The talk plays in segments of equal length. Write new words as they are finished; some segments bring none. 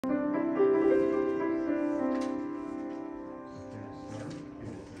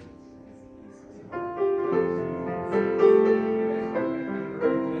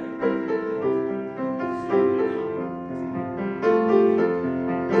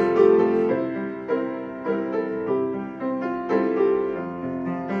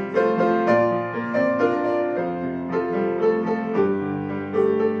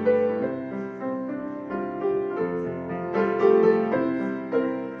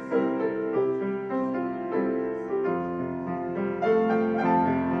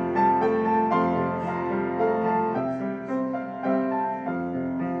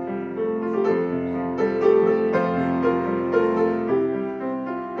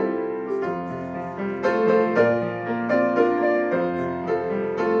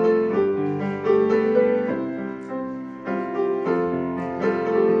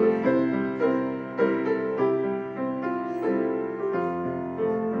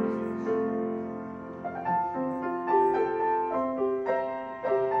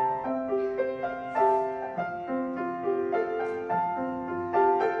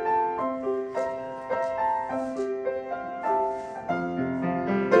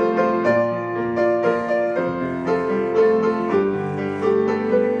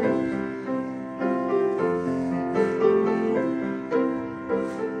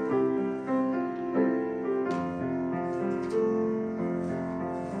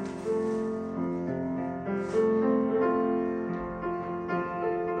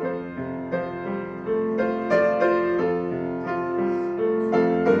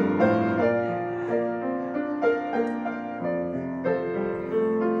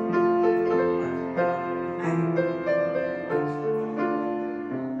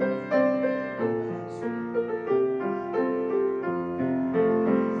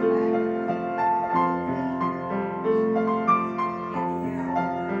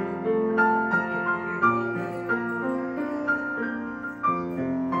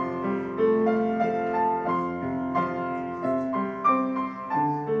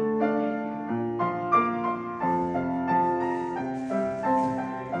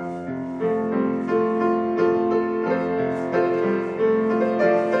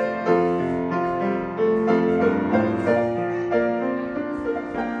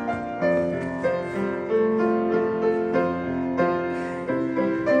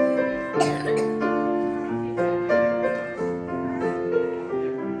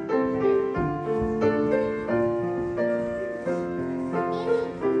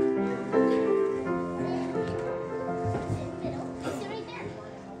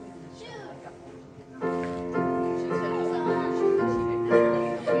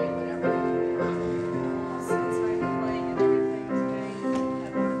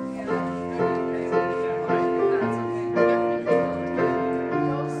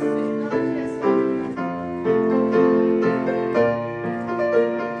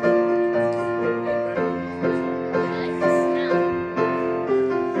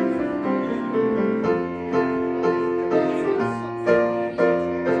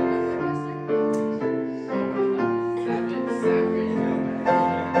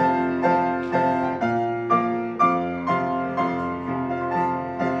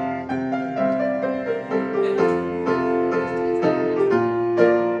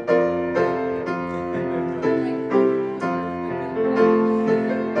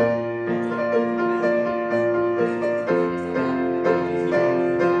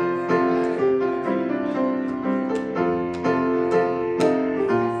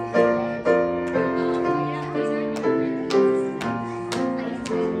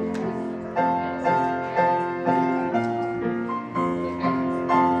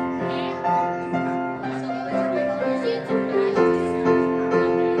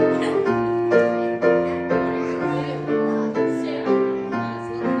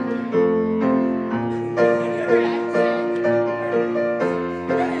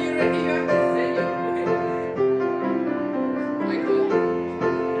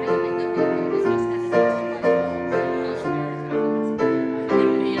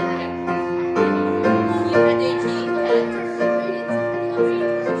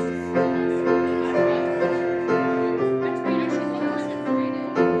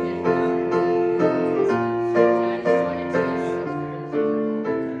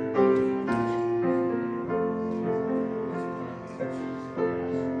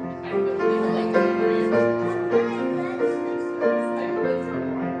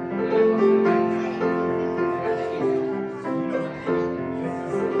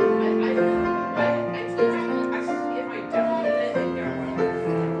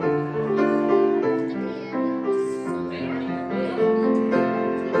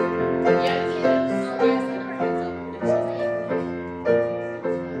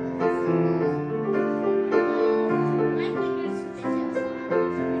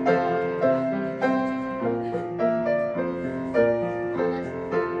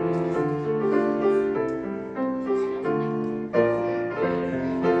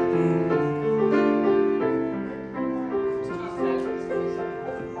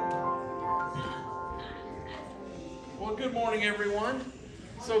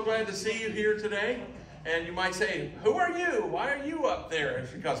So glad to see you here today. And you might say, who are you? Why are you up there?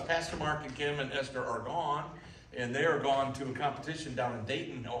 It's because Pastor Mark and Kim and Esther are gone. And they are gone to a competition down in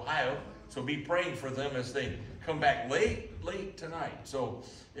Dayton, Ohio. So be praying for them as they come back late tonight. So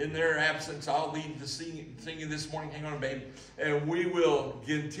in their absence, I'll lead the singing this morning. Hang on, baby. And we will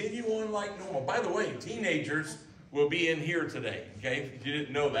continue on like normal. By the way, teenagers will be in here today. Okay, if you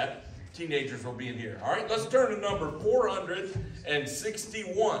didn't know that, teenagers will be in here. All right, let's turn to number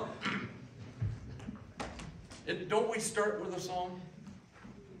 461. Don't we start with a song?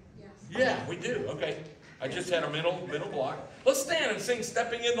 Yes. Yeah, we do. Okay. I just had a middle block. Let's stand and sing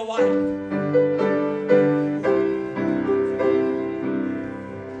Stepping in the Light.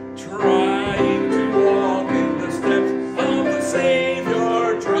 Trying to walk in the steps of the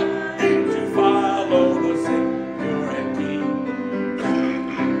Savior, trying to follow the Savior and King.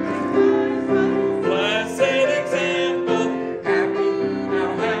 Blessed example, happy,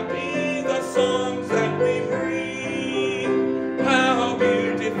 how happy the songs that we bring. How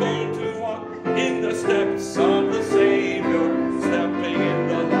beautiful to walk in the steps of the Savior, stepping in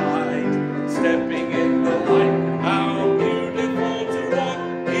the light, stepping in the light. How beautiful to walk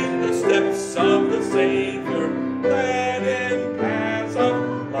in the steps of the Savior, led in paths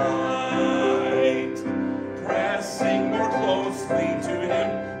of light, pressing more closely to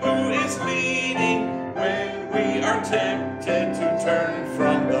Him who is leading when we are tempted to turn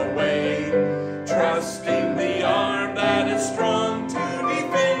from the way, trusting the arm that is strong to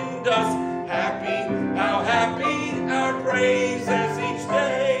defend us. Happy, how happy our praises each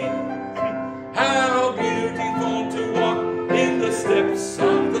day. How beautiful to walk in the steps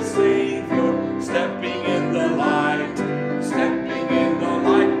of the Savior, stepping in the light, stepping in the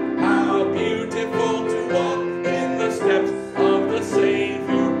light. How beautiful to walk in the steps of the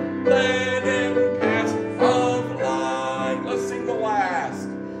Savior, led in paths of light. Let's sing the last.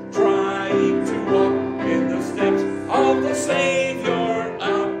 Trying to walk in the steps of the Savior,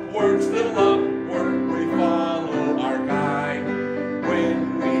 upward, still upward, we follow our guide.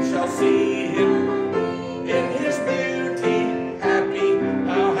 When we shall see Him in His beauty, happy,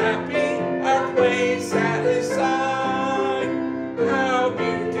 how happy our place at His side. How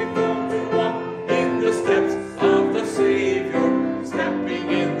beautiful to walk in the steps of the Savior,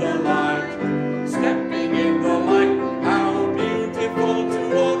 stepping in the light, stepping in the light. How beautiful to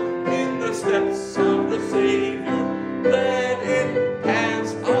walk in the steps of the Savior, led in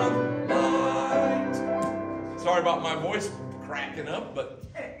paths of light. Sorry about my voice cracking up, but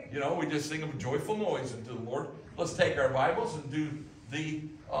you know, we just sing a joyful noise unto the Lord. Let's take our Bibles and do the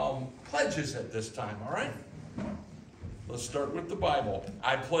pledges at this time, all right? Let's start with the Bible.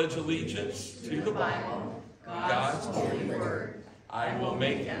 I pledge allegiance to the Bible, God's holy word. I will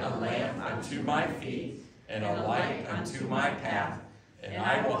make it a lamp unto my feet and a light unto my path, and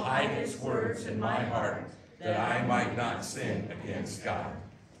I will hide its words in my heart, that I might not sin against God.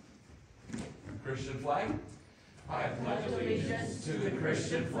 Christian flag. I pledge allegiance to the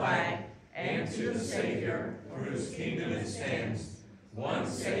Christian flag and to the Savior, for whose kingdom it stands, one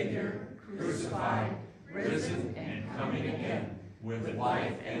Savior, crucified, risen, and coming again, with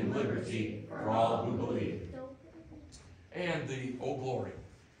life and liberty for all who believe. And the O Glory.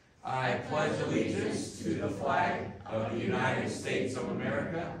 I pledge allegiance to the flag of the United States of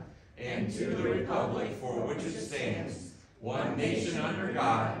America and to the republic for which it stands, one nation under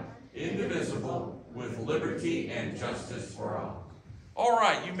God, indivisible, with liberty and justice for all. All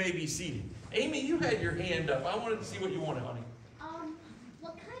right, you may be seated. Amy, you had your hand up. I wanted to see what you wanted, honey.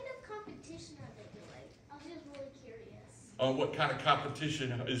 What kind of competition are they doing? I was just really curious. What kind of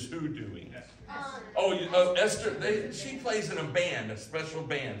competition is who doing? Esther. Esther, she plays in a band, a special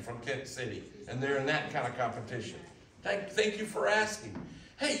band from Kent City, and they're in that kind of competition. Thank you for asking.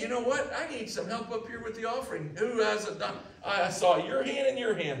 Hey, you know what? I need some help up here with the offering. Who hasn't done? I saw your hand and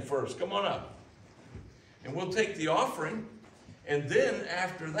your hand first. Come on up. And we'll take the offering. And then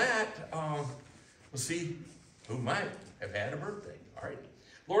after that, we'll see who might have had a birthday. All right.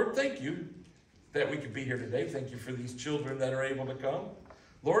 Lord, thank you that we could be here today. Thank you for these children that are able to come.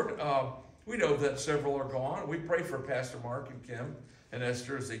 Lord, we know that several are gone. We pray for Pastor Mark and Kim and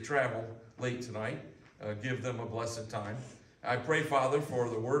Esther as they travel late tonight. Give them a blessed time. I pray, Father, for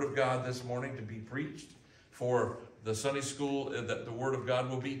the Word of God this morning to be preached, for the Sunday school, that the Word of God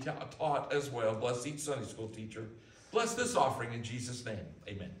will be taught as well. Bless each Sunday school teacher. Bless this offering in Jesus' name.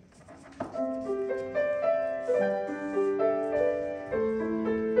 Amen.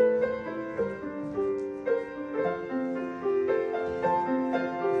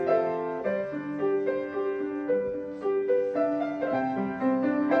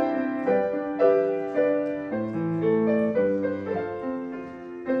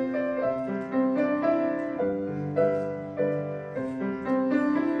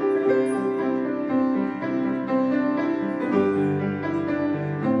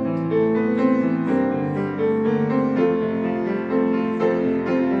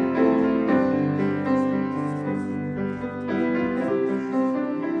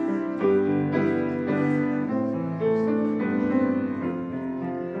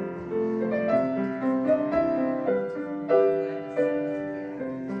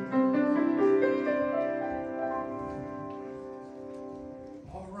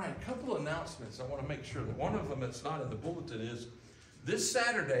 announcements. I want to make sure that one of them that's not in the bulletin is this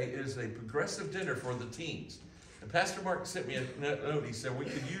Saturday is a progressive dinner for the teens. And Pastor Mark sent me a note. He said we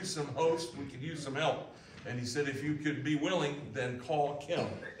could use some hosts, we could use some help. And he said if you could be willing, then call Kim.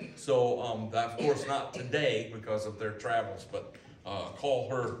 So of course not today because of their travels, but call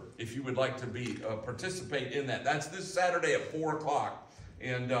her if you would like to be participate in that. That's this Saturday at 4 o'clock.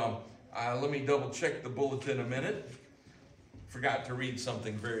 And let me double check the bulletin a minute. Forgot to read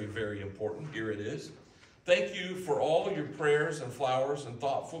something very, very important. Here it is. Thank you for all of your prayers and flowers and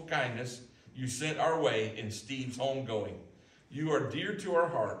thoughtful kindness you sent our way in Steve's homegoing. You are dear to our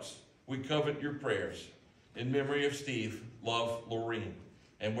hearts. We covet your prayers. In memory of Steve, love, Lorene.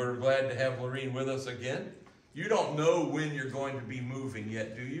 And we're glad to have Lorene with us again. You don't know when you're going to be moving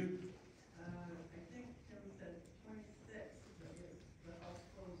yet, do you? I think Tim said 26th, but the house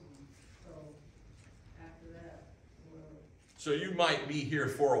closing, so after that, So you might be here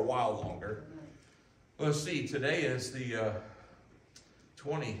for a while longer. Let's see, today is the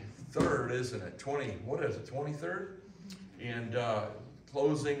 23rd, isn't it? 23rd? And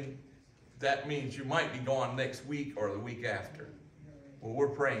closing, that means you might be gone next week or the week after. Well, we're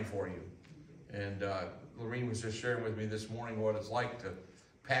praying for you. And Lorene was just sharing with me this morning what it's like to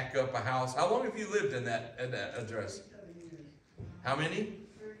pack up a house. How long have you lived in that address? 37 years. How many?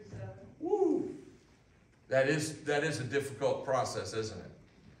 37. Woo! That is a difficult process, isn't it?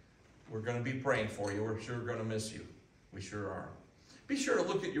 We're going to be praying for you. We're sure going to miss you. We sure are. Be sure to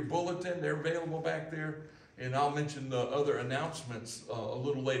look at your bulletin. They're available back there. And I'll mention the other announcements a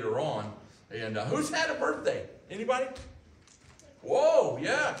little later on. And who's had a birthday? Anybody? Whoa,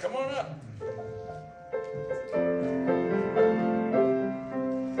 yeah, come on up.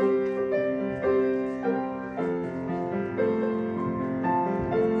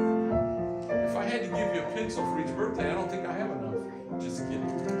 If I had to give you a pencil for each birthday, I don't think I have enough. Just kidding.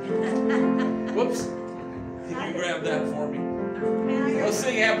 Whoops. Can you grab that for me? Let's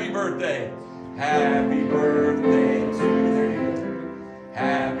sing happy birthday. Happy birthday to you.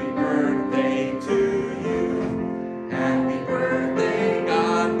 Happy birthday to you. Happy birthday,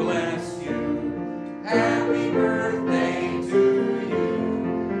 God bless you. Happy birthday to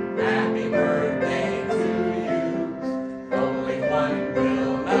you. Happy birthday to you. Only one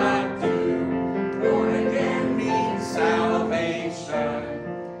will not do. Born again means salvation.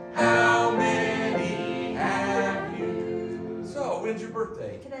 How many have you? So, when's your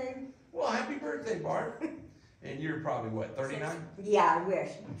birthday? Today. Well, happy birthday, Bart. And you're probably, what, 39? Yeah, I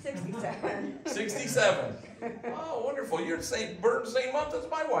wish. 67. 67. Oh, wonderful. You're the same month as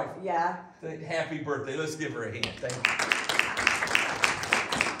my wife. Yeah. Happy birthday. Let's give her a hand. Thank you.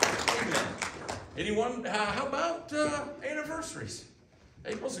 Amen. Anyone, how about anniversaries?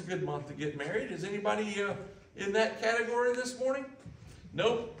 April's a good month to get married. Is anybody in that category this morning?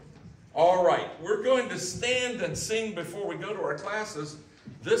 Nope. All right. We're going to stand and sing before we go to our classes.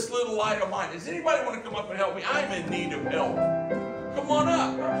 This little light of mine. Does anybody want to come up and help me? I'm in need of help. Come on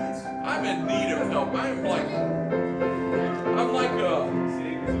up. I'm in need of help. I'm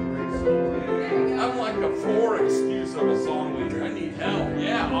like a poor excuse of a song leader. I need help.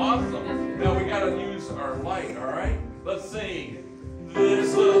 Yeah, awesome. Now we got to use our light, all right? Let's sing.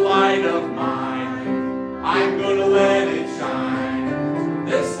 This little light of mine, I'm going to let it shine.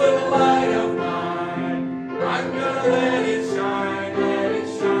 This little light of mine, I'm going to let it shine.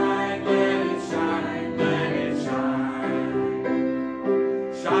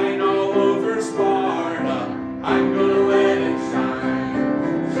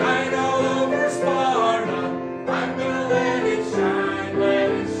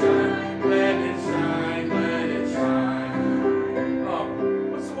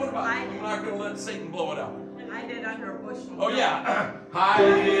 Oh yeah,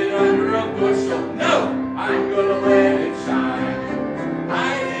 hide it under a bushel. No, I'm gonna let it shine.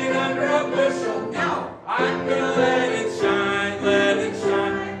 Hide it under a bushel. No, I'm gonna let it shine. Let it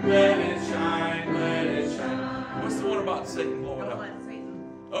shine. Let it shine. Let it shine. What's the one about Satan blowing up? Don't let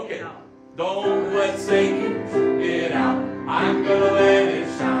Satan. Okay. Don't let Satan get out. I'm gonna let it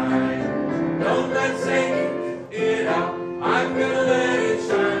shine. Don't let Satan get out. I'm gonna let it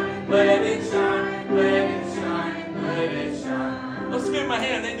shine. Let it shine. Let it shine. Let it shine. Let's give them a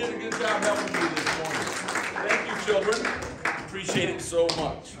hand. They did a good job helping me this morning. Thank you, children. Appreciate it so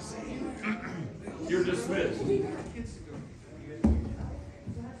much. You're dismissed. Did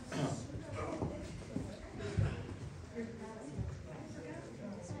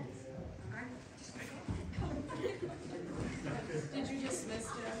you dismiss,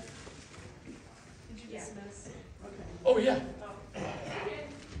 Jeff? Did you dismiss? Oh, yeah.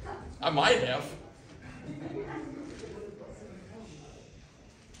 I might have.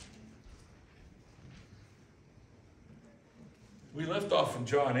 We left off in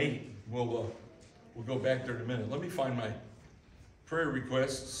John 8. We'll go back there in a minute. Let me find my prayer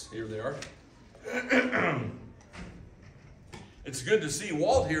requests. Here they are. It's good to see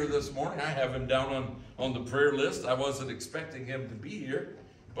Walt here this morning. I have him down on the prayer list. I wasn't expecting him to be here,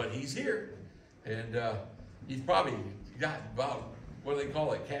 but he's here. And he's probably got about, what do they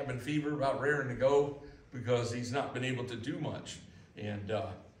call it, cabin fever, about raring to go, because he's not been able to do much. And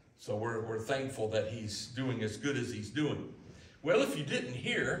so we're thankful that he's doing as good as he's doing. Well, if you didn't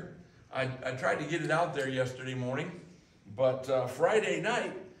hear, I tried to get it out there yesterday morning, but Friday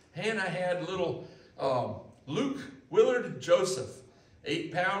night, Hannah had little Luke Willard Joseph,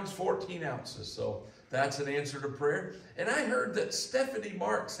 8 pounds, 14 ounces. So that's an answer to prayer. And I heard that Stephanie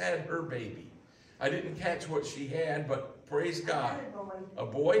Marks had her baby. I didn't catch what she had, but praise God. A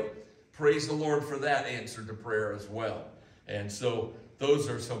boy? Praise the Lord for that answer to prayer as well. And so those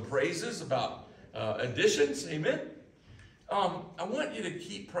are some praises about additions. Amen. I want you to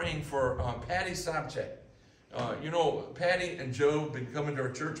keep praying for Patty Sobchak. You know, Patty and Joe have been coming to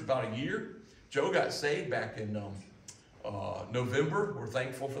our church about a year. Joe got saved back in November. We're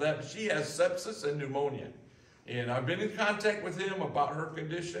thankful for that. But she has sepsis and pneumonia. And I've been in contact with him about her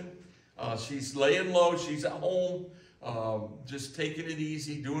condition. She's laying low. She's at home, just taking it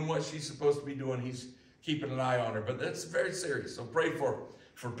easy, doing what she's supposed to be doing. He's keeping an eye on her. But that's very serious. So pray for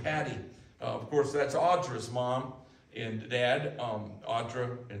Patty. Of course, that's Audra's mom and dad.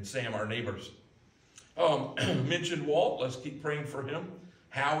 Audra and Sam are neighbors. Mentioned Walt. Let's keep praying for him.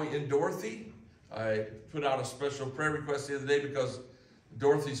 Howie and Dorothy. I put out a special prayer request the other day because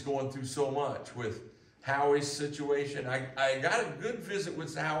Dorothy's going through so much with Howie's situation. I got a good visit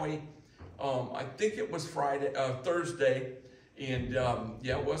with Howie. I think it was Thursday. And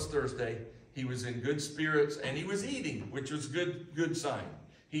yeah, it was Thursday. He was in good spirits and he was eating, which was good sign.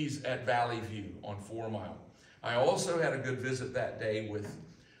 He's at Valley View on 4 Mile. I also had a good visit that day with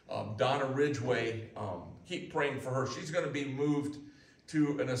Donna Ridgway. Keep praying for her. She's going to be moved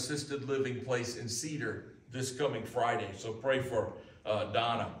to an assisted living place in Cedar this coming Friday. So pray for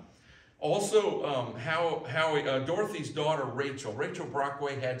Donna. Also, Dorothy's daughter, Rachel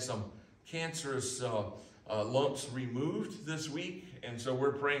Brockway, had some cancerous lumps removed this week. And so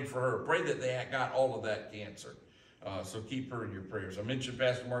we're praying for her. Pray that they got all of that cancer. So keep her in your prayers. I mentioned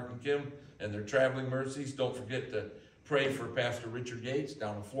Pastor Mark and Kim and their traveling mercies. Don't forget to pray for Pastor Richard Yates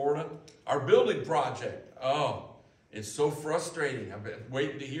down in Florida. Our building project. Oh, it's so frustrating. I've been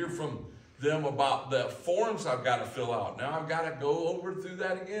waiting to hear from them about the forms I've got to fill out. Now I've got to go over through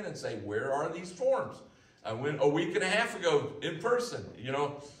that again and say, where are these forms? I went a week and a half ago in person, you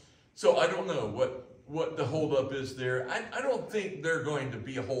know. So I don't know what the holdup is there. I don't think they're going to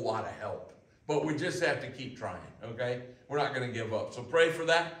be a whole lot of help. But we just have to keep trying, okay? We're not going to give up. So pray for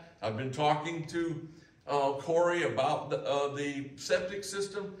that. I've been talking to Corey about the septic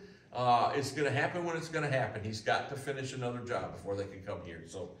system. It's going to happen when it's going to happen. He's got to finish another job before they can come here.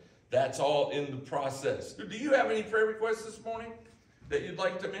 So that's all in the process. Do you have any prayer requests this morning that you'd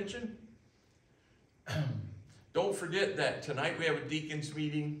like to mention? Don't forget that tonight we have a deacons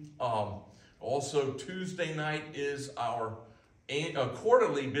meeting. Also, Tuesday night is our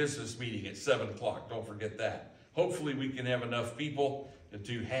quarterly business meeting at 7 o'clock. Don't forget that. Hopefully we can have enough people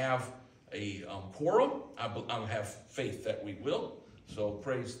to have a quorum. I have faith that we will. So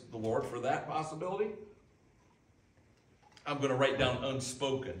praise the Lord for that possibility. I'm going to write down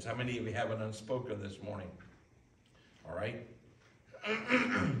unspokens. How many of you have an unspoken this morning? All right.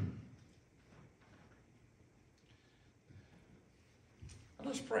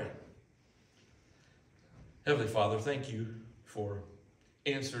 Let's pray. Heavenly Father, thank you for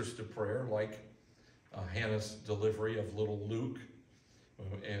answers to prayer like Hannah's delivery of little Luke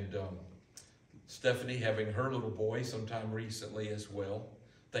and Stephanie having her little boy sometime recently as well.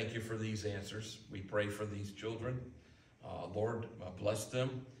 Thank you for these answers. We pray for these children. Lord, bless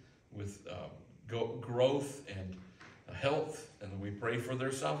them with growth and health, and we pray for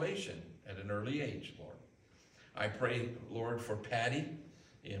their salvation at an early age, Lord. I pray, Lord, for Patty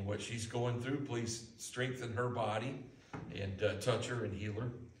and what she's going through. Please strengthen her body and touch her and heal her.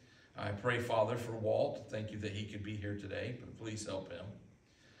 I pray, Father, for Walt. Thank you that he could be here today, but please help him.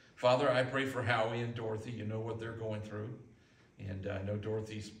 Father, I pray for Howie and Dorothy. You know what they're going through. And I know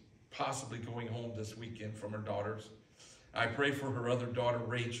Dorothy's possibly going home this weekend from her daughters. I pray for her other daughter,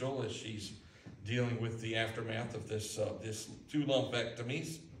 Rachel, as she's dealing with the aftermath of this 2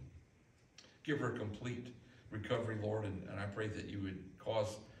 lumpectomies. Give her complete recovery, Lord, and I pray that you would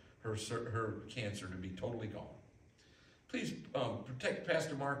cause her cancer to be totally gone. Please protect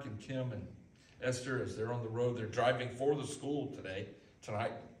Pastor Mark and Kim and Esther as they're on the road. They're driving for the school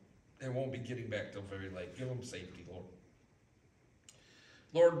tonight. They won't be getting back till very late. Give them safety, Lord.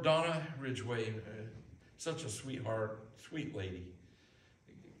 Lord, Donna Ridgway, such a sweetheart, sweet lady.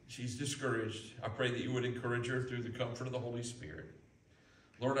 She's discouraged. I pray that you would encourage her through the comfort of the Holy Spirit.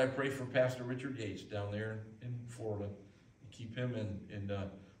 Lord, I pray for Pastor Richard Yates down there in Florida. Keep him and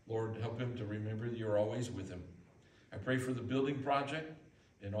Lord, help him to remember that you're always with him. I pray for the building project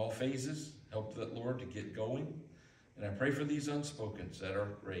in all phases. Help that, Lord, to get going. And I pray for these unspokens that are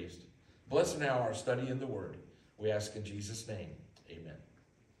raised. Bless now our study in the Word. We ask in Jesus' name. Amen.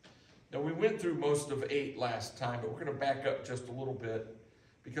 Now, we went through most of 8 last time, but we're going to back up just a little bit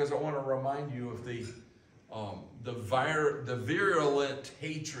because I want to remind you of the virulent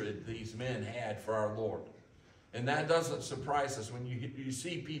hatred these men had for our Lord. And that doesn't surprise us when you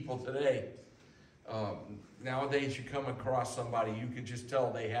see people today. Nowadays, you come across somebody, you can just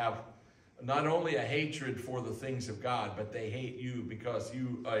tell they have not only a hatred for the things of God, but they hate you because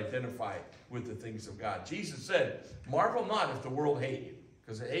you identify with the things of God. Jesus said, marvel not if the world hate you,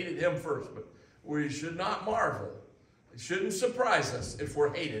 because it hated him first, but we should not marvel. It shouldn't surprise us if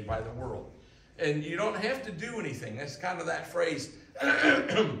we're hated by the world. And you don't have to do anything. That's kind of that phrase,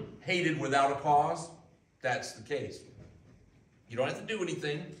 hated without a cause. That's the case. You don't have to do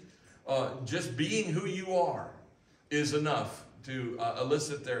anything. Just being who you are is enough to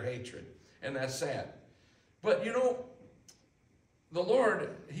elicit their hatred. And that's sad. But you know, the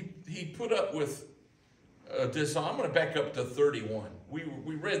Lord, he put up with this. I'm going to back up to 31. We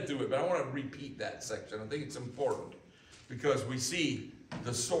read through it, but I want to repeat that section. I think it's important because we see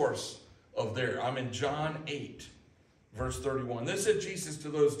the source of there. I'm in John 8, verse 31. This said Jesus to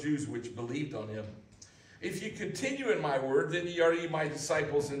those Jews which believed on him, if you continue in my word, then ye are ye my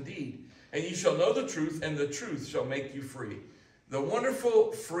disciples indeed. And ye shall know the truth, and the truth shall make you free. The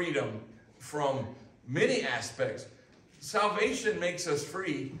wonderful freedom from many aspects. Salvation makes us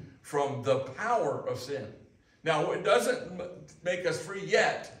free from the power of sin. Now, it doesn't make us free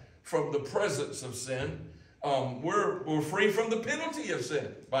yet from the presence of sin. We're free from the penalty of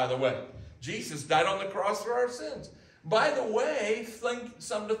sin, by the way. Jesus died on the cross for our sins. By the way,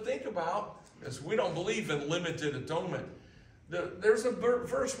 something to think about, because we don't believe in limited atonement. There's a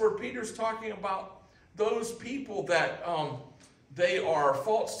verse where Peter's talking about those people that they are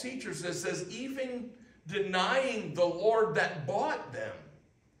false teachers. That says, even denying the Lord that bought them.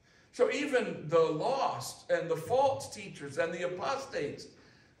 So even the lost and the false teachers and the apostates,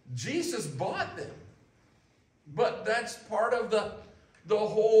 Jesus bought them. But that's part of the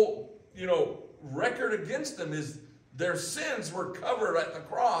whole, record against them is their sins were covered at the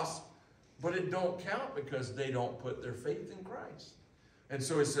cross, but it don't count because they don't put their faith in Christ. And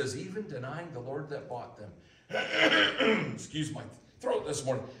so it says, even denying the Lord that bought them. Excuse my throat this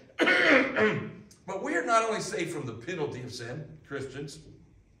morning. But we are not only saved from the penalty of sin, Christians,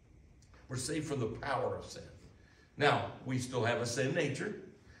 we're saved from the power of sin. Now, we still have a sin nature.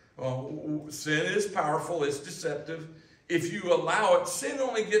 Sin is powerful, it's deceptive. If you allow it, sin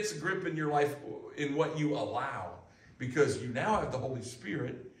only gets a grip in your life in what you allow, because you now have the Holy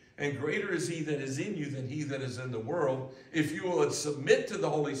Spirit, and greater is he that is in you than he that is in the world. If you will submit to the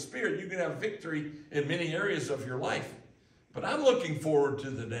Holy Spirit, you can have victory in many areas of your life. But I'm looking forward to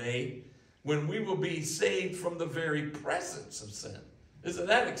the day when we will be saved from the very presence of sin. Isn't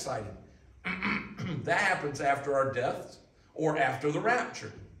that exciting? That happens after our deaths or after the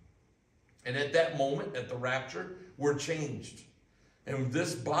rapture. And at that moment, at the rapture, we're changed. And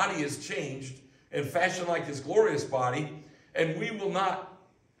this body is changed and fashioned like his glorious body. And we will not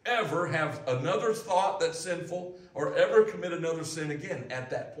ever have another thought that's sinful or ever commit another sin again at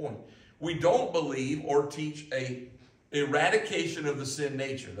that point. We don't believe or teach a eradication of the sin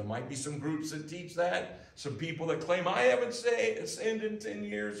nature. There might be some groups that teach that. Some people that claim, I haven't sinned in 10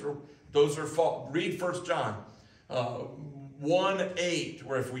 years. Or those are false. Read 1 John 1:8,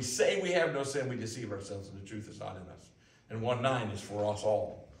 where if we say we have no sin, we deceive ourselves and the truth is not in us. And 1:9 is for us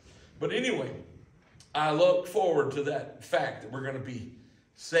all. But anyway, I look forward to that fact that we're going to be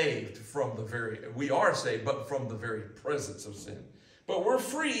saved from we are saved, but from the very presence of sin. But we're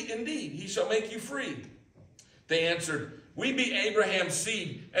free indeed. He shall make you free. They answered, we be Abraham's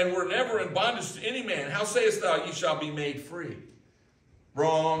seed, and were never in bondage to any man. How sayest thou, ye shall be made free?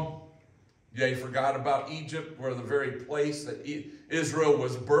 Wrong. They forgot about Egypt, where the very place that Israel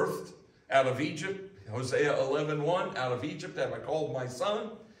was birthed out of Egypt. Hosea 11:1, out of Egypt have I called my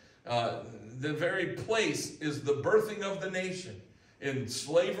son. The very place is the birthing of the nation in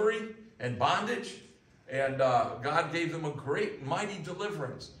slavery and bondage. And God gave them a great, mighty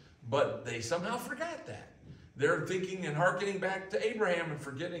deliverance. But they somehow forgot that. They're thinking and hearkening back to Abraham and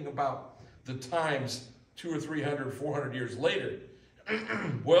forgetting about the times 200 or 300, 400 years later.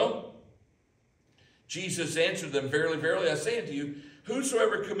 Well, Jesus answered them, Verily, verily, I say unto you,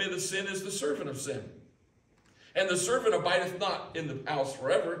 whosoever committeth sin is the servant of sin. And the servant abideth not in the house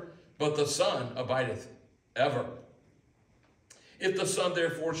forever, but the Son abideth ever. If the Son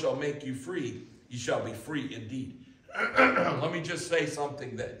therefore shall make you free, ye shall be free indeed. Let me just say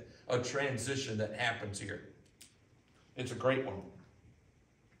something, that a transition that happens here. It's a great one.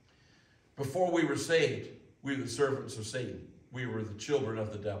 Before we were saved, we were the servants of Satan. We were the children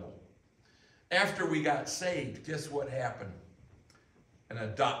of the devil. After we got saved, guess what happened? An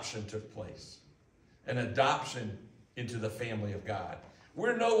adoption took place. An adoption into the family of God.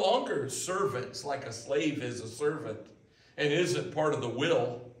 We're no longer servants like a slave is a servant and isn't part of the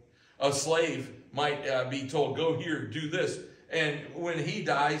will. A slave might be told, go here, do this. And when he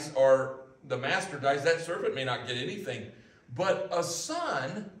dies or the master dies, that servant may not get anything. But a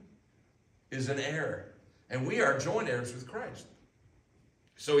son is an heir. And we are joint heirs with Christ.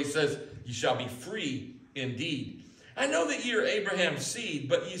 So he says, ye shall be free indeed. I know that ye are Abraham's seed,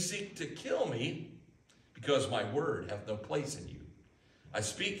 but ye seek to kill me, because my word hath no place in you. I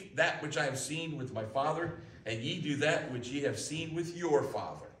speak that which I have seen with my father, and ye do that which ye have seen with your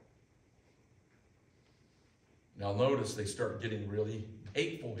father. Now notice they start getting really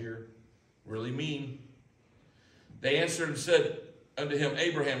hateful here, really mean. They answered and said unto him,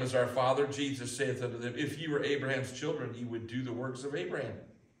 Abraham is our father. Jesus saith unto them, if ye were Abraham's children, ye would do the works of Abraham.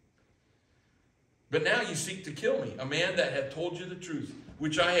 But now you seek to kill me, a man that hath told you the truth,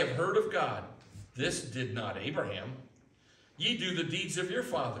 which I have heard of God. This did not Abraham. Ye do the deeds of your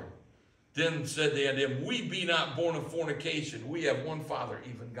father. Then said they unto him, we be not born of fornication. We have one Father,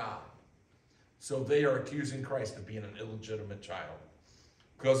 even God. So they are accusing Christ of being an illegitimate child.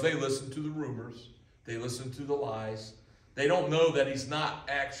 Because they listen to the rumors. They listen to the lies. They don't know that he's not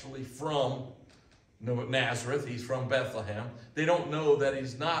actually from Nazareth. He's from Bethlehem. They don't know that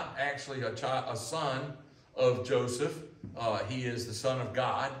he's not actually a son of Joseph. He is the Son of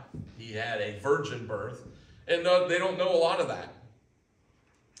God. He had a virgin birth. And they don't know a lot of that.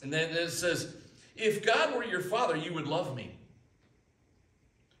 And then it says, if God were your father, you would love me.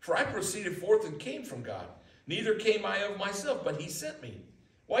 For I proceeded forth and came from God. Neither came I of myself, but he sent me.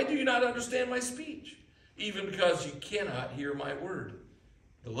 Why do you not understand my speech? Even because you cannot hear my word.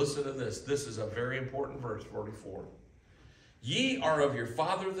 But listen to this. This is a very important verse, 44. Ye are of your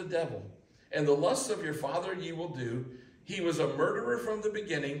father the devil, and the lusts of your father ye will do. He was a murderer from the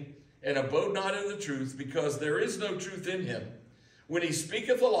beginning, and abode not in the truth, because there is no truth in him. When he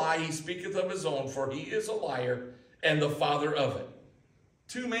speaketh a lie, he speaketh of his own, for he is a liar, and the father of it.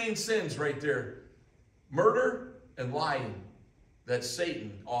 Two main sins right there. Murder and lying that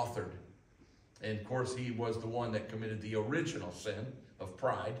Satan authored. And of course, he was the one that committed the original sin of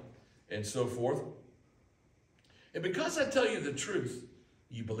pride and so forth. And because I tell you the truth,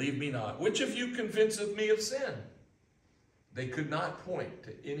 you believe me not. Which of you convinceth me of sin? They could not point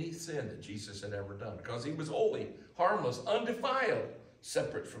to any sin that Jesus had ever done, because he was holy, harmless, undefiled,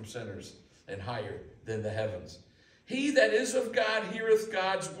 separate from sinners, and higher than the heavens. He that is of God heareth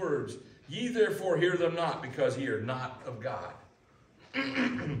God's words. Ye therefore hear them not, because ye are not of God.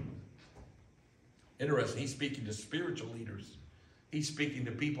 Interesting. He's speaking to spiritual leaders. He's speaking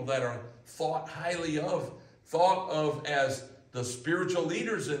to people that are thought highly of, thought of as the spiritual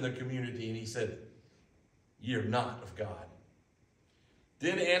leaders in the community. And he said, ye are not of God.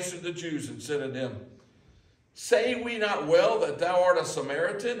 Then answered the Jews and said unto him, say we not well that thou art a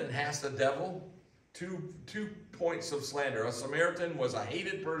Samaritan and hast a devil? Two points of slander. A Samaritan was a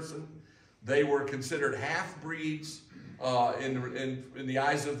hated person. They were considered half-breeds in the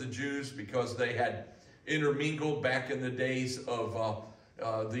eyes of the Jews, because they had intermingled back in the days of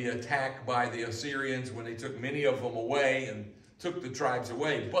the attack by the Assyrians, when they took many of them away and took the tribes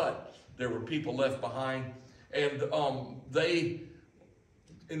away. But there were people left behind, and they,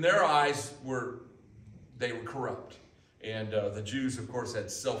 in their eyes, they were corrupt. And the Jews, of course, had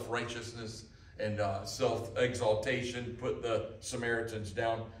self-righteousness and self-exaltation, put the Samaritans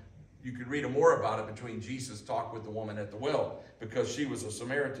down. You could read more about it between Jesus' talk with the woman at the well, because she was a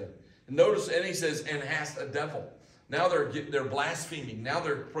Samaritan. And notice, and he says, and hast a devil. Now they're blaspheming. Now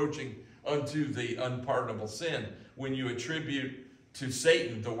they're approaching unto the unpardonable sin when you attribute to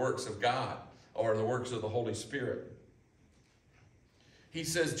Satan the works of God, or the works of the Holy Spirit. He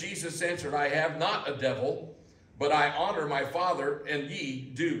says, Jesus answered, I have not a devil, but I honor my Father, and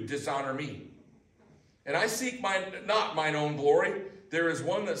ye do dishonor me. And I seek not mine own glory. There is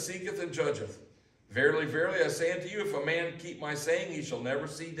one that seeketh and judgeth. Verily, verily, I say unto you, if a man keep my saying, he shall never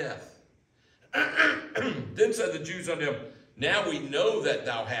see death. Then said the Jews unto him, now we know that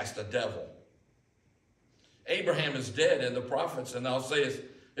thou hast a devil. Abraham is dead, and the prophets, and thou sayest,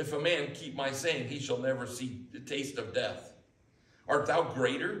 if a man keep my saying, he shall never see the taste of death. Art thou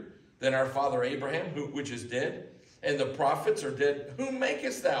greater than our father Abraham, which is dead, and the prophets are dead? Whom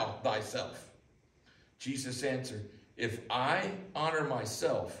makest thou thyself? Jesus answered, if I honor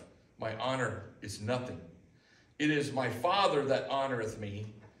myself, my honor is nothing. It is my Father that honoreth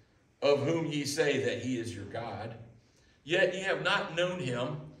me, of whom ye say that he is your God. Yet ye have not known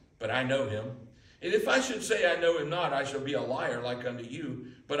him, but I know him. And if I should say I know him not, I shall be a liar like unto you.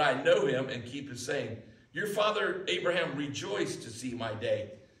 But I know him and keep his saying. Your father Abraham rejoiced to see my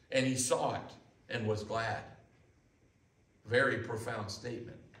day, and he saw it and was glad. Very profound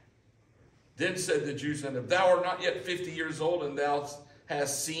statement. Then said the Jews unto him, thou art not yet 50 years old, and thou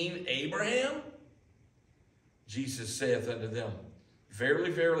hast seen Abraham? Jesus saith unto them,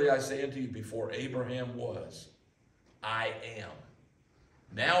 verily, verily, I say unto you, before Abraham was, I am.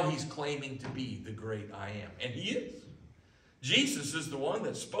 Now he's claiming to be the great I am. And he is. Jesus is the one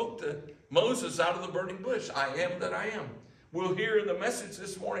that spoke to Moses out of the burning bush. I am that I am. We'll hear in the message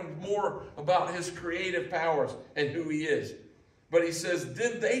this morning more about his creative powers and who he is. But he says,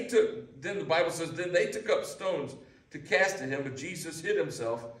 then the Bible says, then they took up stones to cast at him, but Jesus hid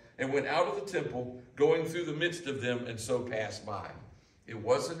himself and went out of the temple, going through the midst of them, and so passed by. It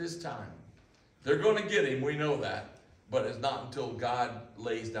wasn't his time. They're going to get him, we know that. But it's not until God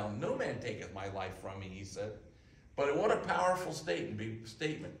lays down, no man taketh my life from me, he said. But what a powerful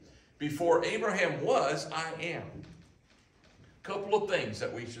statement. Before Abraham was, I am. A couple of things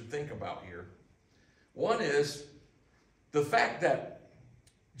that we should think about here. One is the fact that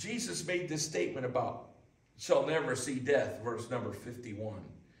Jesus made this statement about shall never see death, verse number 51.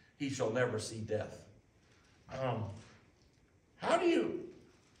 He shall never see death. How do you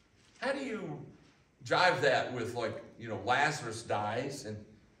jive that with, like, you know, Lazarus dies, and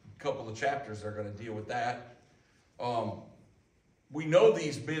a couple of chapters are going to deal with that. We know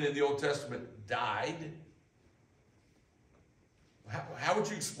these men in the Old Testament died. How would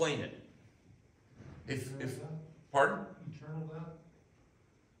you explain it? Pardon? Eternal death?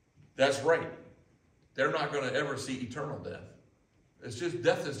 That's right. They're not going to ever see eternal death. It's just,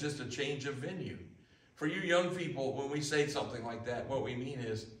 death is just a change of venue. For you young people, when we say something like that, what we mean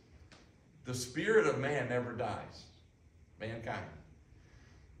is the spirit of man never dies. Mankind.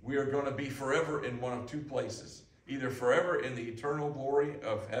 We are going to be forever in one of two places. Either forever in the eternal glory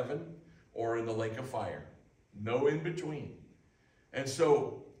of heaven or in the lake of fire. No in between. And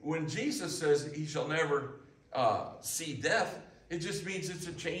so when Jesus says he shall never see death, it just means it's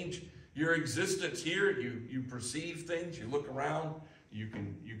a change. Your existence here, you perceive things, you look around, you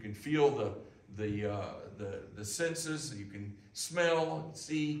can feel the senses, you can smell,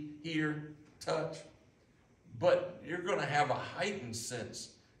 see, hear, touch. But you're going to have a heightened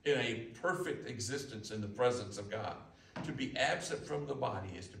sense in a perfect existence in the presence of God. To be absent from the body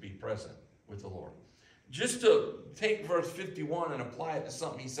is to be present with the Lord. Just to take verse 51 and apply it to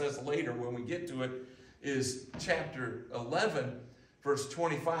something he says later when we get to it, is chapter 11, verse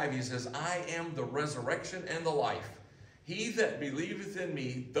 25. He says, I am the resurrection and the life. He that believeth in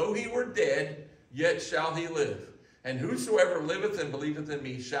me, though he were dead, yet shall he live. And whosoever liveth and believeth in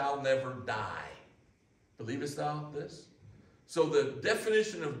me shall never die. Believest thou this? So the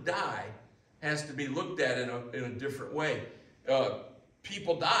definition of die has to be looked at in a different way.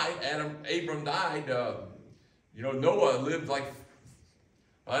 People died. Abram died. Noah lived like,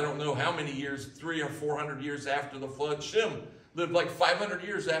 I don't know how many years, 300 or 400 years after the flood. Shem lived like 500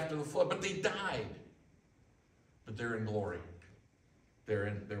 years after the flood, but they died. But they're in glory.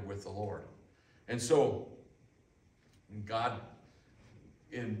 They're with the Lord. And so, God,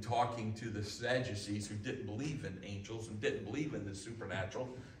 in talking to the Sadducees who didn't believe in angels and didn't believe in the supernatural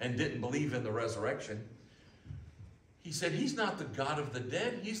and didn't believe in the resurrection, he said he's not the God of the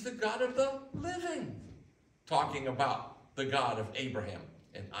dead, he's the God of the living. Talking about the God of Abraham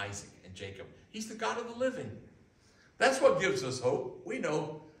and Isaac and Jacob. He's the God of the living. That's what gives us hope. We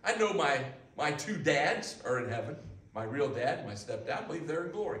know, I know my two dads are in heaven. My real dad and my stepdad, I believe they're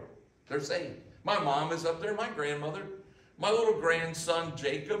in glory. They're saved. My mom is up there, my grandmother, my little grandson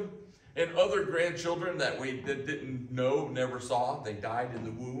Jacob, and other grandchildren that didn't know, never saw. They died in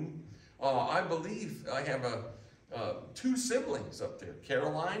the womb. I believe I have two siblings up there,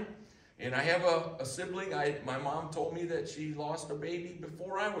 Caroline, and I have a sibling. My mom told me that she lost a baby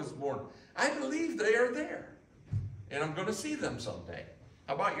before I was born. I believe they are there, and I'm going to see them someday.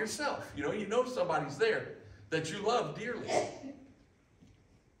 How about yourself? You know somebody's there that you love dearly.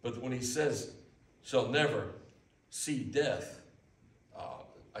 But when he says, shall never see death,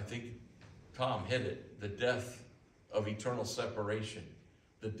 I think Tom hit it. The death of eternal separation.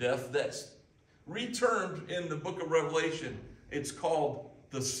 The death that's returned in the book of Revelation. It's called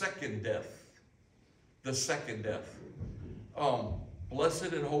the second death. The second death.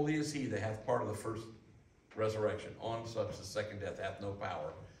 Blessed and holy is he that hath part of the first resurrection. On such the second death hath no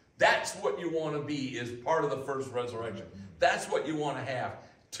power. That's what you want to be, is part of the first resurrection. That's what you want to have.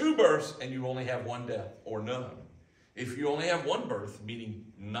 2 births and you only have 1 death, or none. If you only have 1 birth, meaning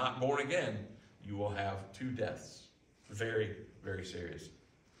not born again, you will have 2 deaths. Very, very serious.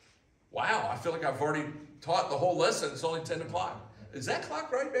 Wow, I feel like I've already taught the whole lesson. It's only 10 o'clock. Is that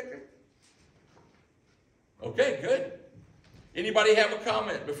clock right, Victor? Okay, good. Anybody have a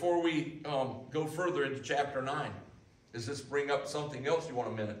comment before we go further into chapter 9? Does this bring up something else you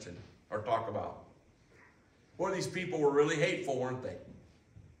want to mention or talk about? Boy, these people were really hateful, weren't they?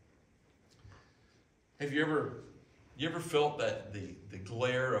 Have you ever felt that the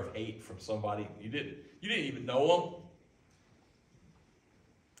glare of hate from somebody you didn't even know them?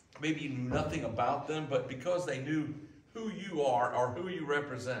 Maybe you knew nothing about them, but because they knew who you are or who you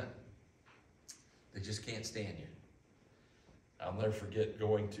represent, they just can't stand you. I'll never forget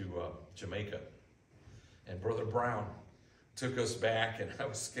going to Jamaica, and Brother Brown took us back, and I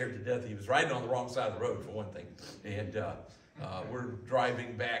was scared to death. He was riding on the wrong side of the road, for one thing, and we're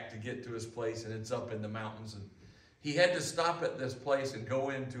driving back to get to his place, and it's up in the mountains, and he had to stop at this place and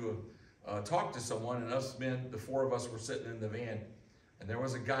go in to talk to someone, and us men, the 4 of us, were sitting in the van, and there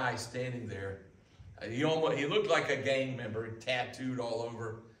was a guy standing there. He looked like a gang member, tattooed all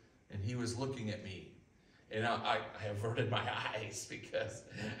over, and he was looking at me. And I averted my eyes because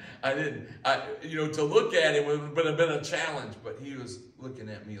to look at him would have been a challenge. But he was looking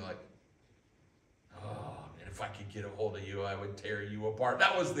at me like, oh, man, if I could get a hold of you, I would tear you apart.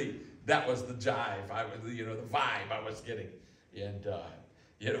 That was the jive. The vibe I was getting. And,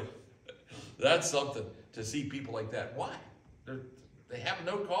 that's something to see people like that. Why? They have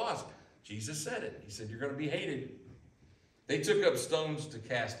no cause. Jesus said it. He said, you're going to be hated. They took up stones to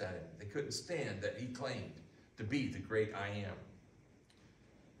cast at him. They couldn't stand that he claimed to be the great I am.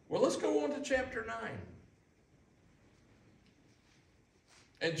 Well, let's go on to chapter 9.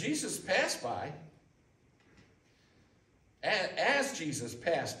 And Jesus passed by. As Jesus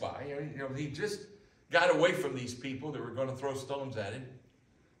passed by, he just got away from these people that were going to throw stones at him.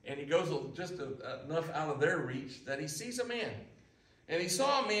 And he goes just enough out of their reach that he sees a man. And he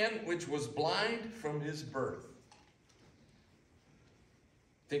saw a man which was blind from his birth.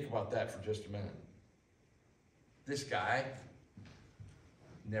 Think about that for just a minute. This guy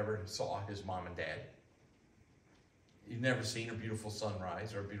never saw his mom and dad. He'd never seen a beautiful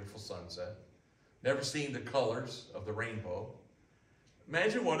sunrise or a beautiful sunset. Never seen the colors of the rainbow.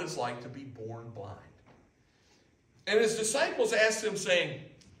 Imagine what it's like to be born blind. And his disciples asked him, saying,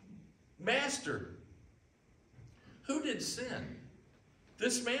 Master, who did sin,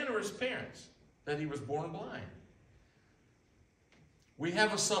 this man or his parents, that he was born blind? We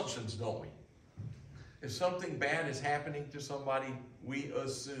have assumptions, don't we? If something bad is happening to somebody, we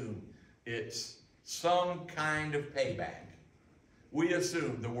assume it's some kind of payback. We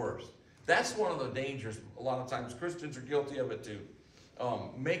assume the worst. That's one of the dangers. A lot of times Christians are guilty of it too.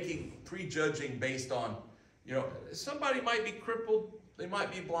 Prejudging based on, somebody might be crippled, they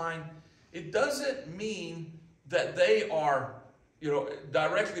might be blind. It doesn't mean that they are,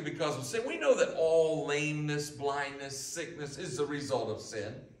 directly because of sin. We know that all lameness, blindness, sickness is the result of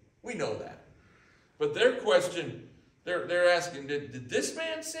sin. We know that. But their question, they're asking, did this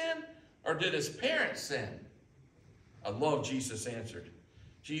man sin or did his parents sin? I love Jesus answered.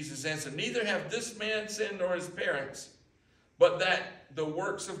 Jesus answered, neither have this man sinned nor his parents, but that the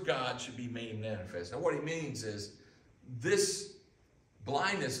works of God should be made manifest. Now what he means is this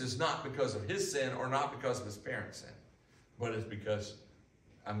blindness is not because of his sin or not because of his parents' sin, but it's because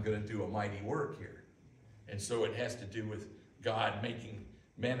I'm going to do a mighty work here. And so it has to do with God making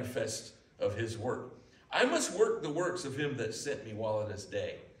manifest of his work. I must work the works of him that sent me while it is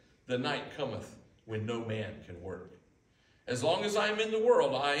day. The night cometh when no man can work. As long as I am in the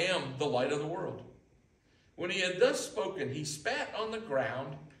world, I am the light of the world. When he had thus spoken, he spat on the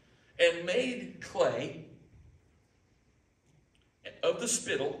ground and made clay of the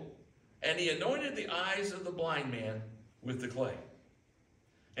spittle, and he anointed the eyes of the blind man with the clay,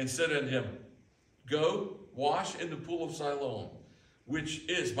 and said unto him, go, wash in the pool of Siloam, which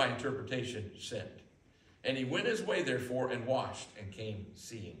is by interpretation sent. And he went his way therefore and washed and came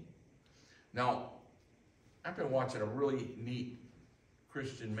seeing. Now, I've been watching a really neat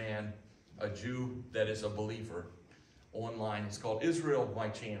Christian man, a Jew that is a believer, online. It's called Israel, my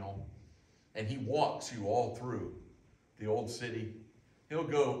channel. And he walks you all through the old city. He'll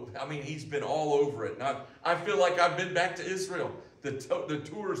go, he's been all over it. Now, I feel like I've been back to Israel. The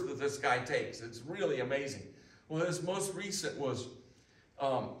tours that this guy takes, it's really amazing. Well, his most recent was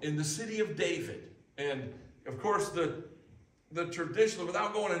in the city of David. And of course, the traditional,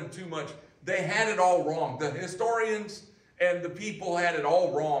 without going into too much, they had it all wrong. The historians and the people had it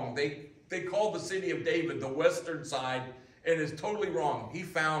all wrong. They called the city of David the western side, and it's totally wrong. He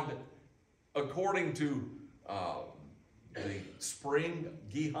found, according to the spring,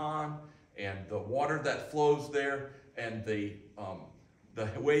 Gihon, and the water that flows there, and the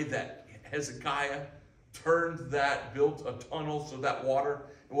way that Hezekiah built a tunnel so that water,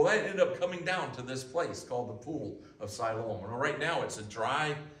 well, that ended up coming down to this place called the Pool of Siloam. And right now it's a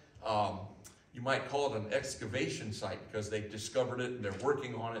dry, you might call it an excavation site because they've discovered it and they're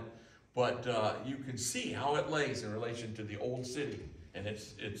working on it. But you can see how it lays in relation to the old city. And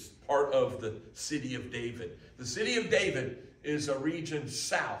it's part of the city of David. The city of David is a region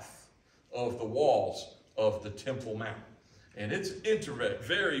south of the walls of the Temple Mount. And it's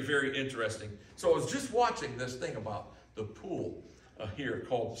very, very interesting. So I was just watching this thing about the pool here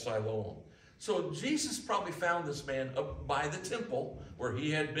called Siloam. So Jesus probably found this man up by the temple where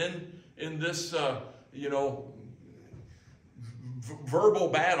he had been in this, verbal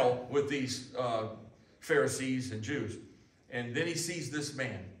battle with these Pharisees and Jews. And then he sees this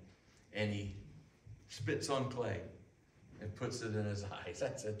man and he spits on clay and puts it in his eyes.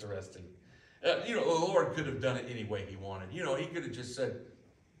 That's interesting. The Lord could have done it any way he wanted. He could have just said,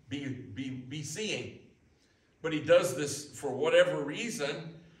 be seeing. But he does this for whatever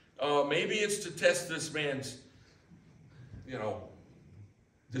reason. Maybe it's to test this man's,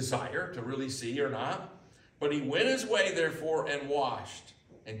 desire to really see or not. But he went his way, therefore, and washed,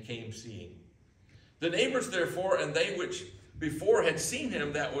 and came seeing. The neighbors, therefore, and they which before had seen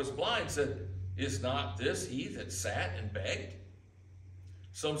him that was blind, said, Is not this he that sat and begged?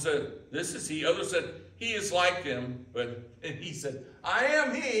 Some said, This is he. Others said, He is like him. And he said, I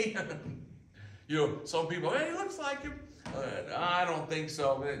am he. Some people, hey, he looks like him. I don't think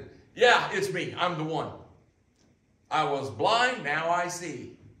so. Yeah, it's me. I'm the one. I was blind, now I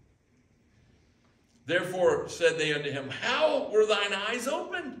see. Therefore said they unto him, How were thine eyes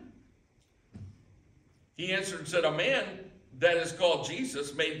opened? He answered and said, A man that is called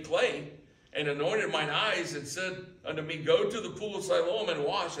Jesus made clay and anointed mine eyes and said unto me, Go to the pool of Siloam and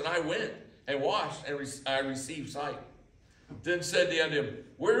wash. And I went and washed, and I received sight. Then said they unto him,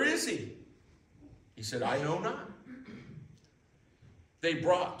 Where is he? He said, I know not. They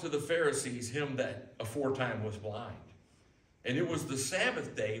brought to the Pharisees him that aforetime was blind. And it was the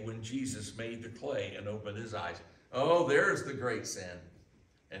Sabbath day when Jesus made the clay and opened his eyes. Oh, there's the great sin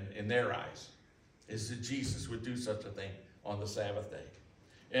in their eyes, is that Jesus would do such a thing on the Sabbath day.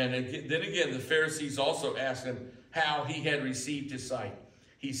 And then again, the Pharisees also asked him how he had received his sight.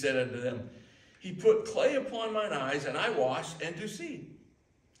 He said unto them, He put clay upon mine eyes, and I washed, and do see.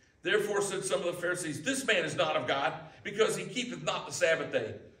 Therefore said some of the Pharisees, This man is not of God, because he keepeth not the Sabbath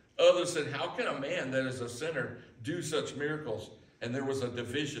day. Others said, How can a man that is a sinner do such miracles? And there was a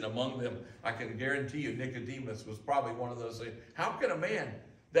division among them. I can guarantee you Nicodemus was probably one of those saying, How can a man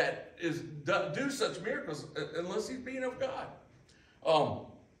that do such miracles unless he's being of God?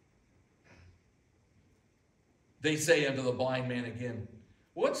 They say unto the blind man again,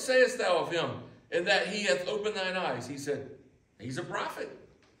 What sayest thou of him, in that he hath opened thine eyes? He said, He's a prophet.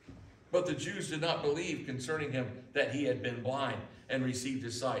 But the Jews did not believe concerning him that he had been blind and received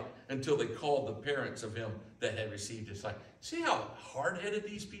his sight, until they called the parents of him that had received his sight. See how hard-headed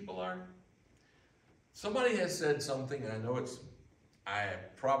these people are? Somebody has said something, and I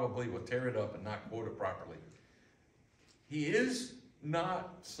probably will tear it up and not quote it properly. He is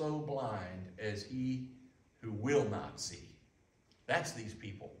not so blind as he who will not see. That's these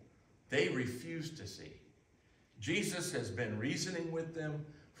people. They refuse to see. Jesus has been reasoning with them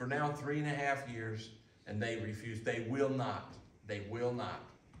for now 3.5 years, and they refuse. They will not. They will not.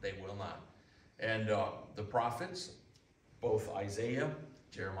 They will not. And the prophets, both Isaiah,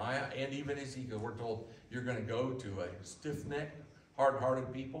 Jeremiah, and even Ezekiel, we're told you're going to go to a stiff-necked,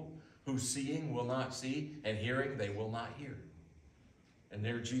 hard-hearted people who seeing will not see, and hearing they will not hear. And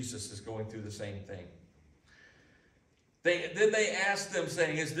there Jesus is going through the same thing. Then they asked them,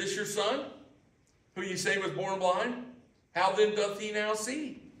 saying, Is this your son, who ye say was born blind? How then doth he now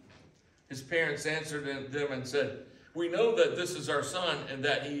see? His parents answered them and said, We know that this is our son, and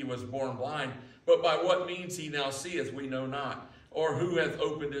that he was born blind. But by what means he now seeth, we know not. Or who hath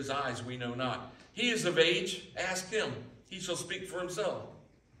opened his eyes, we know not. He is of age, ask him. He shall speak for himself.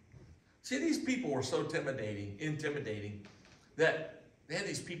 See, these people were so intimidating, that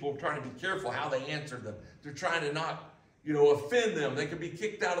these people were trying to be careful how they answered them. They're trying to not, offend them. They could be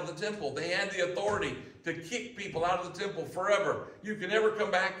kicked out of the temple. They had the authority to kick people out of the temple forever. You can never come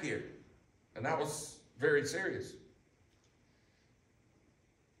back here. And that was very serious.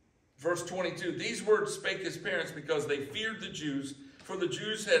 Verse 22, these words spake his parents because they feared the Jews, for the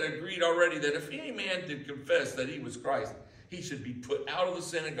Jews had agreed already that if any man did confess that he was Christ, he should be put out of the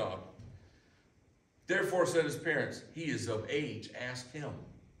synagogue. Therefore said his parents, he is of age, ask him.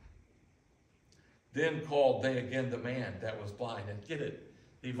 Then called they again the man that was blind. And get it,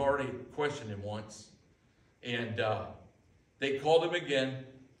 they've already questioned him once. And they called him again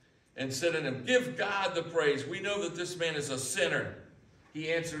and said unto him, give God the praise. We know that this man is a sinner. He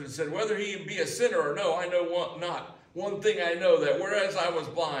answered and said, whether he be a sinner or no, I know not. One thing I know, that whereas I was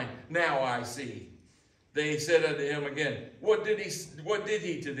blind, now I see. They said unto him again, what did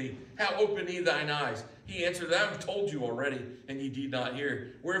he to thee? How opened he thine eyes? He answered, I have told you already, and ye did not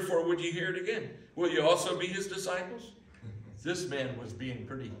hear. Wherefore would ye hear it again? Will you also be his disciples? This man was being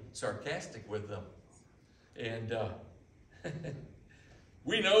pretty sarcastic with them. And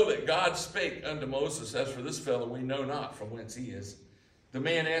we know that God spake unto Moses, as for this fellow, we know not from whence he is. The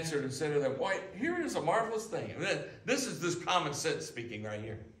man answered and said to them, why, herein is a marvelous thing. And this is this common sense speaking right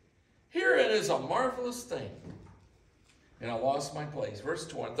here. Herein is a marvelous thing. And I lost my place. Verse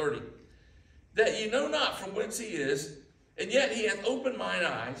 30. That ye know not from whence he is, and yet he hath opened mine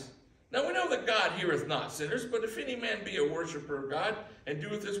eyes. Now we know that God heareth not sinners, but if any man be a worshipper of God, and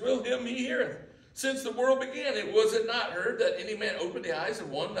doeth his will, him he heareth. Since the world began, was it not heard that any man opened the eyes of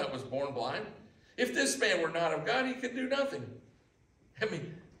one that was born blind? If this man were not of God, he could do nothing. I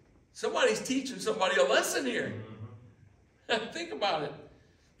mean, somebody's teaching somebody a lesson here. Think about it.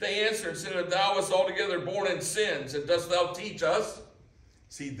 They answered and said, thou wast altogether born in sins, and dost thou teach us?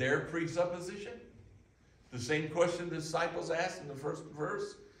 See their presupposition? The same question the disciples asked in the first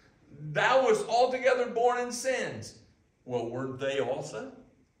verse. Thou wast altogether born in sins. Well, weren't they also?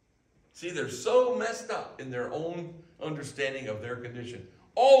 See, they're so messed up in their own understanding of their condition.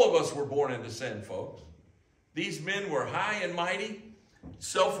 All of us were born into sin, folks. These men were high and mighty,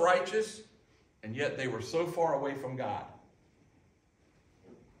 self-righteous, and yet they were so far away from God.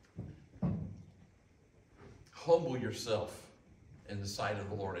 Humble yourself in the sight of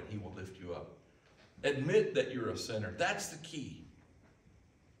the Lord, and he will lift you up. Admit that you're a sinner. That's the key.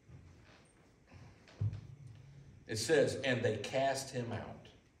 It says, and they cast him out.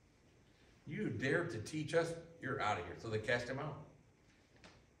 You dare to teach us? You're out of here. So they cast him out.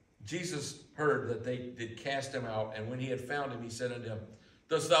 Jesus heard that they did cast him out, and when he had found him, he said unto him,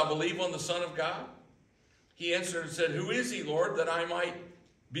 dost thou believe on the Son of God? He answered and said, who is he, Lord, that I might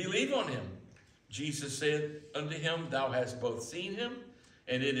believe on him? Jesus said unto him, thou hast both seen him,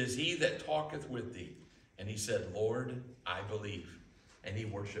 and it is he that talketh with thee. And he said, Lord, I believe. And he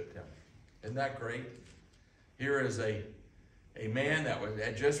worshiped him. Isn't that great? Here is a man that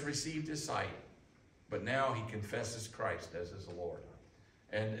had just received his sight, but now he confesses Christ as his Lord.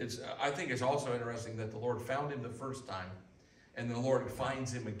 And I think it's also interesting that the Lord found him the first time, and the Lord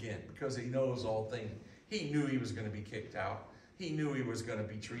finds him again, because he knows all things. He knew he was going to be kicked out. He knew he was going to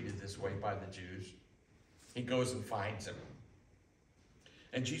be treated this way by the Jews. He goes and finds him.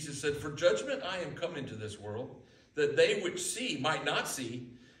 And Jesus said, for judgment I am come into this world, that they which see might not see,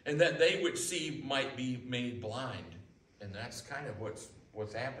 and that they which see might be made blind. And that's kind of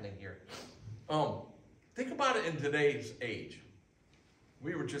what's happening here. Think about it in today's age.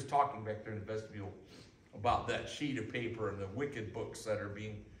 We were just talking back there in the vestibule about that sheet of paper and the wicked books that are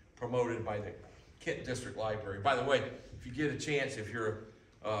being promoted by the Kent District Library. By the way, if you get a chance, if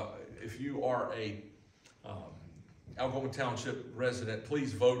you are a Algoma Township resident,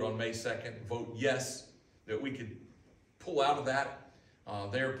 please vote on May 2nd. Vote yes, that we could pull out of that.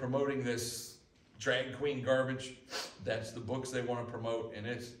 They're promoting this drag queen garbage. That's the books they want to promote, and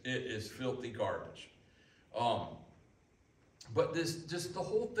it is filthy garbage. But just the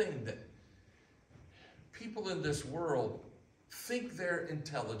whole thing that people in this world think they're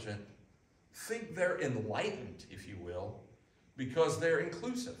intelligent, think they're enlightened, if you will, because they're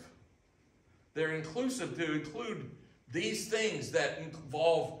inclusive. They're inclusive to include these things that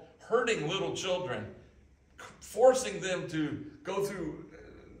involve hurting little children, forcing them to go through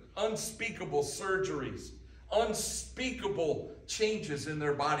unspeakable surgeries, unspeakable changes in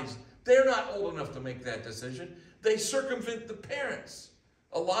their bodies. They're not old enough to make that decision. They circumvent the parents.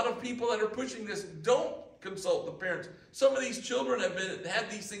 A lot of people that are pushing this don't consult the parents. Some of these children have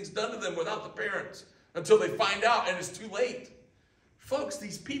had these things done to them without the parents until they find out, and it's too late. Folks,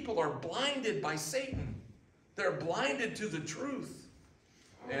 these people are blinded by Satan. They're blinded to the truth.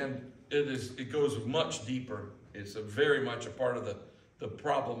 And it goes much deeper. It's very much a part of the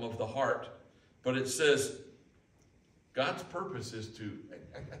problem of the heart. But it says God's purpose is to,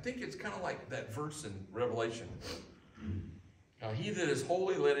 I think it's kind of like that verse in Revelation. He that is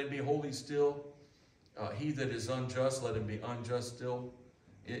holy, let him be holy still. He that is unjust, let him be unjust still.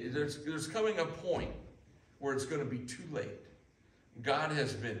 There's coming a point where it's going to be too late. God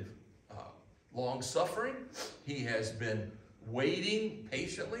has been long-suffering. He has been waiting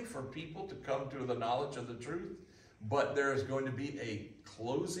patiently for people to come to the knowledge of the truth. But there is going to be a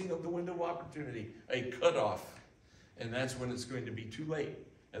closing of the window of opportunity, a cutoff. And that's when it's going to be too late.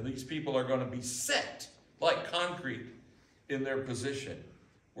 And these people are going to be set like concrete in their position,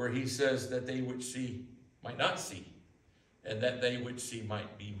 where he says that they which see might not see, and that they which see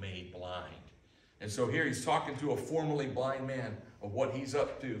might be made blind. And so here he's talking to a formerly blind man of what he's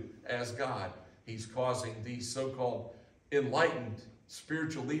up to as God. He's causing these so-called enlightened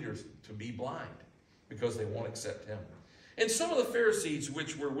spiritual leaders to be blind because they won't accept him. And some of the Pharisees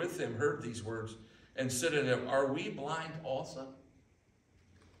which were with him heard these words and said to him, "Are we blind also?"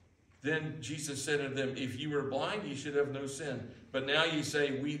 Then Jesus said to them, "If you were blind, you should have no sin. But now you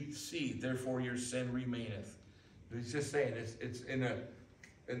say, we see, therefore your sin remaineth." He's just saying it's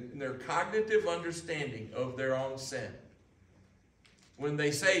in their cognitive understanding of their own sin. When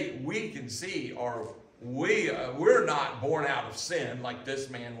they say we can see, or we're not born out of sin like this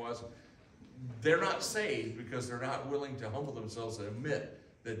man was, they're not saved because they're not willing to humble themselves and admit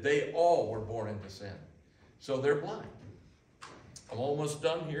that they all were born into sin. So they're blind. I'm almost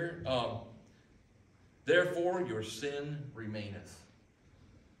done here. Therefore your sin remaineth.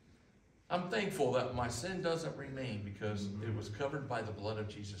 I'm thankful that my sin doesn't remain because it was covered by the blood of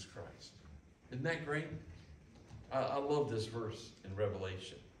Jesus Christ. Isn't that great? I love this verse in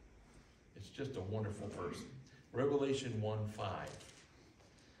Revelation. It's just a wonderful verse. Revelation 1:5.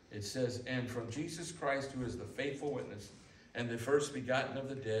 It says, "And from Jesus Christ, who is the faithful witness, and the first begotten of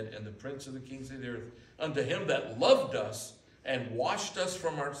the dead, and the prince of the kings of the earth, unto him that loved us and washed us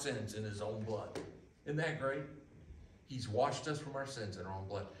from our sins in his own blood." Isn't that great? He's washed us from our sins in our own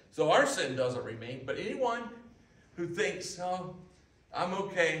blood. So our sin doesn't remain, but anyone who thinks, "Oh, I'm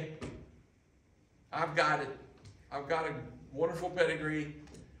okay. I've got it. I've got a wonderful pedigree.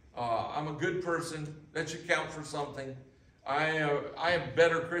 I'm a good person. That should count for something. I am a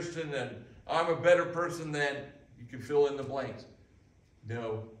better Christian than, I'm a better person than," you can fill in the blanks.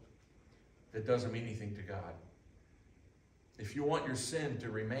 No, that doesn't mean anything to God. If you want your sin to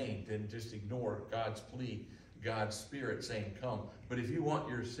remain, then just ignore God's plea, God's Spirit saying, "Come." But if you want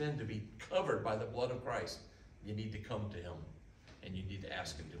your sin to be covered by the blood of Christ, you need to come to him, and you need to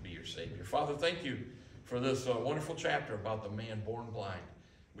ask him to be your Savior. Father, thank you for this wonderful chapter about the man born blind.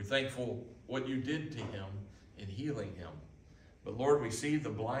 We're thankful what you did to him in healing him. But Lord, we see the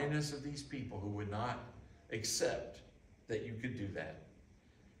blindness of these people who would not accept that you could do that.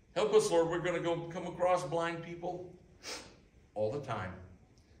 Help us, Lord. We're going to come across blind people all the time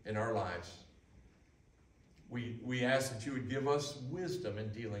in our lives. We ask that you would give us wisdom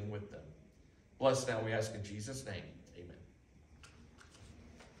in dealing with them. Bless now, we ask in Jesus' name. Amen.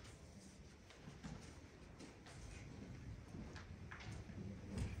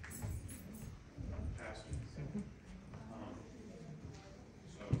 Pastor.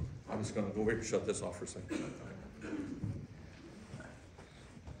 I'm just going to go over here and shut this off for a second.